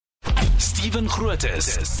Stephen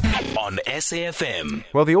Grootes on SAFM.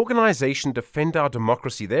 Well, the organisation Defend Our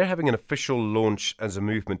Democracy, they're having an official launch as a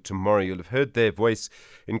movement tomorrow. You'll have heard their voice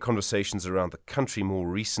in conversations around the country more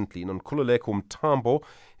recently. Nonkululeko Mntambo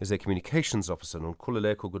is their communications officer.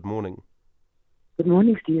 Nonkululeko, good morning. Good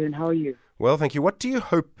morning, Stephen. How are you? Well, thank you. What do you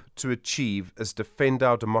hope to achieve as Defend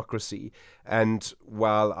Our Democracy? And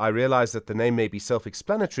while I realise that the name may be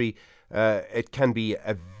self-explanatory, it can be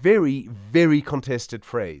a very, very contested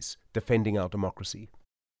phrase, defending our democracy.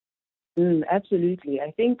 Absolutely.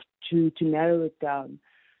 I think to narrow it down,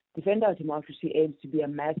 Defend Our Democracy aims to be a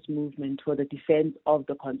mass movement for the defense of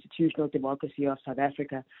the constitutional democracy of South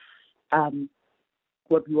Africa.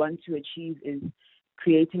 What we want to achieve is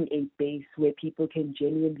creating a base where people can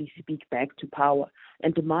genuinely speak back to power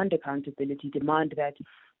and demand accountability, demand that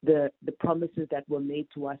the promises that were made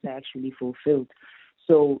to us are actually fulfilled.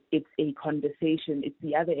 So it's a conversation, it's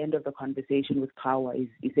the other end of the conversation with power is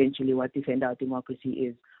essentially what Defend Our Democracy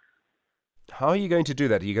is. How are you going to do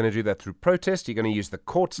that? Are you going to do that through protest? Are you going to use the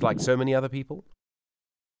courts like so many other people?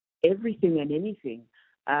 Everything and anything.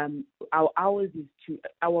 Our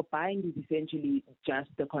bind is essentially just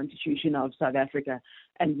the Constitution of South Africa,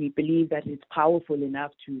 and we believe that it's powerful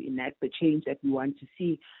enough to enact the change that we want to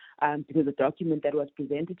see, because the document that was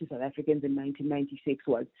presented to South Africans in 1996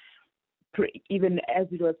 was, even as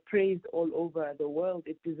it was praised all over the world,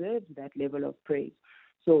 it deserves that level of praise.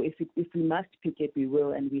 So if we must pick it, we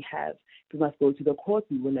will, and we have. If we must go to the court,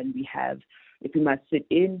 we will, and we have. If we must sit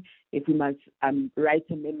in, if we must write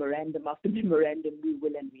a memorandum after memorandum, we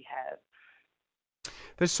will, and we have.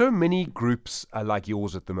 There's so many groups like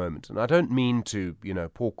yours at the moment, and I don't mean to,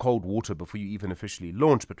 pour cold water before you even officially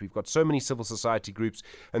launch, but we've got so many civil society groups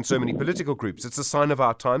and so many political groups. It's a sign of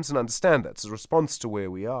our times, and understand that. It's a response to where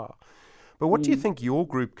we are. But what do you think your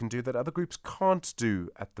group can do that other groups can't do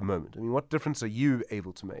at the moment? I mean, what difference are you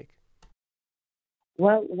able to make?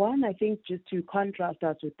 Well, one, I think just to contrast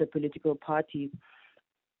us with the political parties,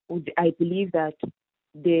 I believe that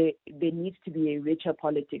there needs to be a richer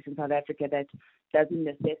politics in South Africa that doesn't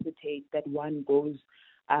necessitate that one goes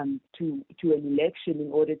to an election in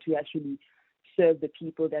order to actually serve the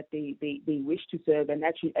people that they wish to serve and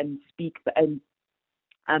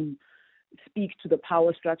speak to the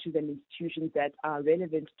power structures and institutions that are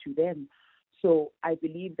relevant to them. So I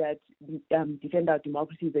believe that Defend Our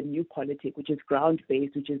Democracy is a new politic, which is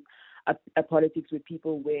ground-based, which is a politics where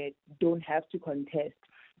people don't have to contest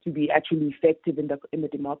to be actually effective in the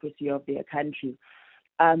democracy of their country.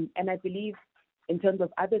 And I believe in terms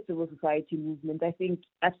of other civil society movements, I think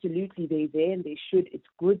absolutely they're there and they should. It's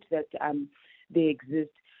good that they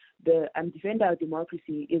exist. The Defend Our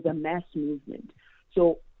Democracy is a mass movement.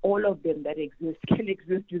 So all of them that exist can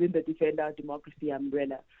exist within the Defend Our Democracy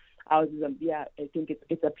umbrella. I think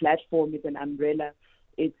it's a platform, it's an umbrella,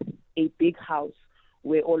 it's a big house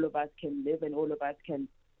where all of us can live and all of us can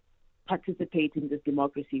participate in this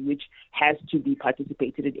democracy, which has to be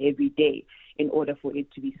participated in every day in order for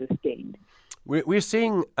it to be sustained. We're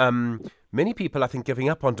seeing many people, I think, giving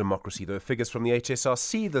up on democracy. There are figures from the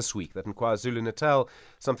HSRC this week that in KwaZulu-Natal,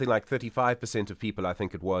 something like 35% of people, I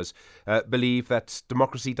think it was, believe that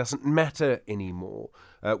democracy doesn't matter anymore.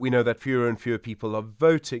 We know that fewer and fewer people are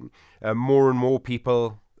voting. More and more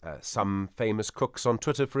people, some famous cooks on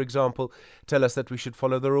Twitter, for example, tell us that we should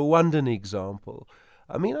follow the Rwandan example.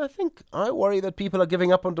 I mean, I worry that people are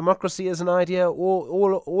giving up on democracy as an idea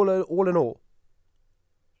all in all.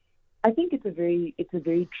 I think it's a very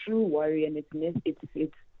true worry, and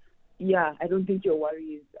I don't think your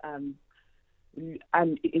worry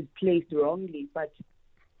is placed wrongly, but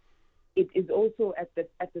it is also at the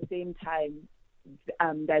same time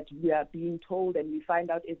that we are being told, and we find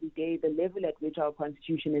out every day the level at which our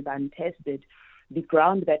constitution is untested, the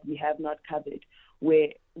ground that we have not covered, where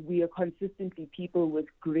we are consistently people with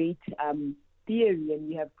great theory and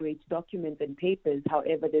we have great documents and papers.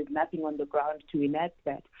 However, there's nothing on the ground to enact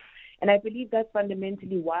that. And I believe that's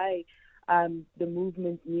fundamentally why the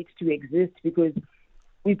movement needs to exist, because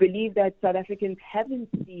we believe that South Africans haven't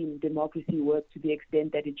seen democracy work to the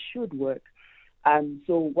extent that it should work.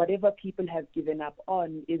 So whatever people have given up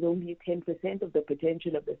on is only 10% of the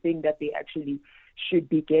potential of the thing that they actually should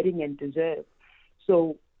be getting and deserve.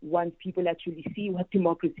 So once people actually see what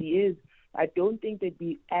democracy is, I don't think they'd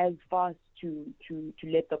be as fast to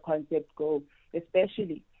let the concept go,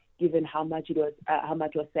 especially given how much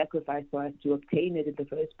was sacrificed for us to obtain it in the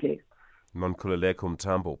first place. Nonkululeko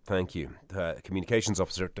Mntambo, thank you. Communications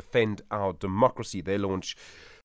Officer at Defend Our Democracy. They launch